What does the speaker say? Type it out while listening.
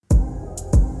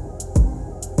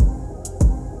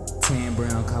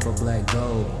brown, copper, black,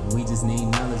 gold. We just need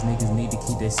knowledge, niggas need to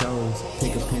keep their souls.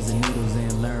 Pick up pins and needles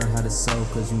and learn how to sew,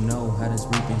 cause you know how this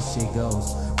reaping shit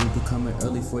goes. We be coming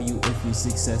early for you if you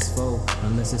successful.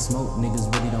 Unless it's smoke,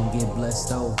 niggas really don't get blessed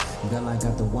though. Girl, I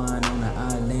got the wine on the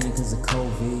island cause of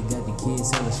COVID. Got the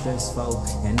kids hella stressful,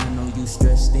 and I know you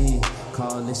stressed in.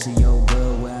 Call this shit your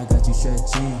girl where I got you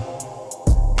stretching.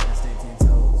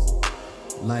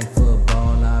 Like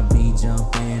football, I be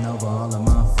jumping over all of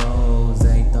my foes.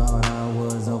 They thought I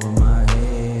was over my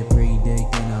head,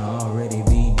 predicting I already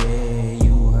be dead.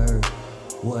 You heard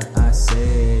what I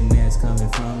said, and that's coming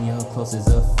from your closest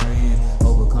of friends.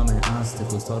 Overcoming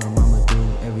obstacles, told them I'ma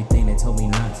do everything they told me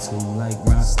not to. Like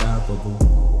unstoppable,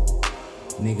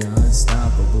 nigga,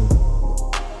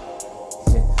 unstoppable.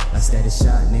 Yeah, I status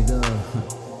shot, nigga.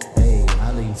 Hey,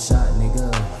 I leave shot,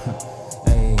 nigga.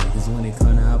 Hey, cause when it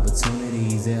come to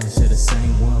opportunities, they'll share the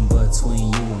same one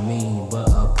between you and me. But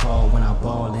appalled when I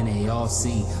ball and they all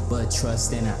see. But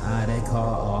trust in the eye they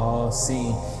call all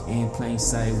see. In plain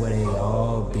sight where they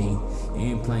all be.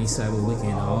 In plain sight where we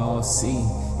can all see.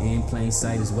 In plain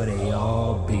sight is where they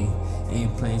all be. In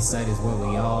plain sight is where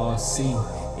we all see.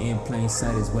 In plain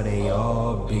sight is where they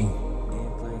all be.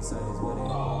 In plain sight is where they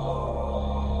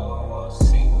all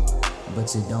see.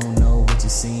 But you don't know what you're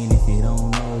seeing if you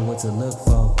don't know what to look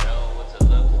for.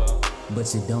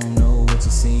 But you don't know what you're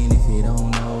seeing if you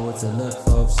don't know what to look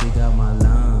for. She got my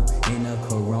line in a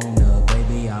Corona,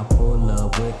 baby, I pull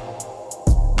up with.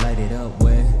 Light it up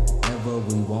wherever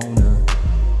we wanna.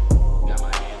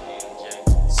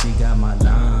 She got my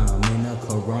lime in a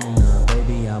Corona,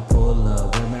 baby, I pull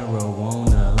up with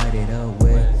marijuana. Light it up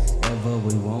wherever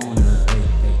we wanna. Hey,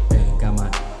 hey, hey, got my,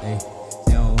 hey.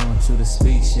 They don't want you to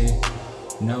speak shit,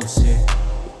 no shit,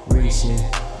 real shit.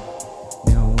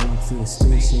 They don't want you to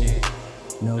speak shit,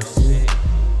 no shit,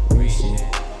 real shit.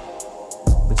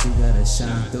 But you gotta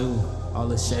shine through all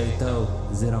the shade though,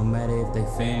 cause it don't matter if they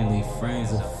family,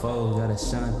 friends, or foes. Gotta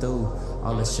shine through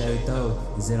all the shade though,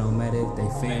 cause it don't matter if they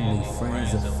family,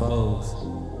 friends, or foes.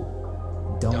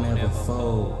 Don't ever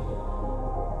fold.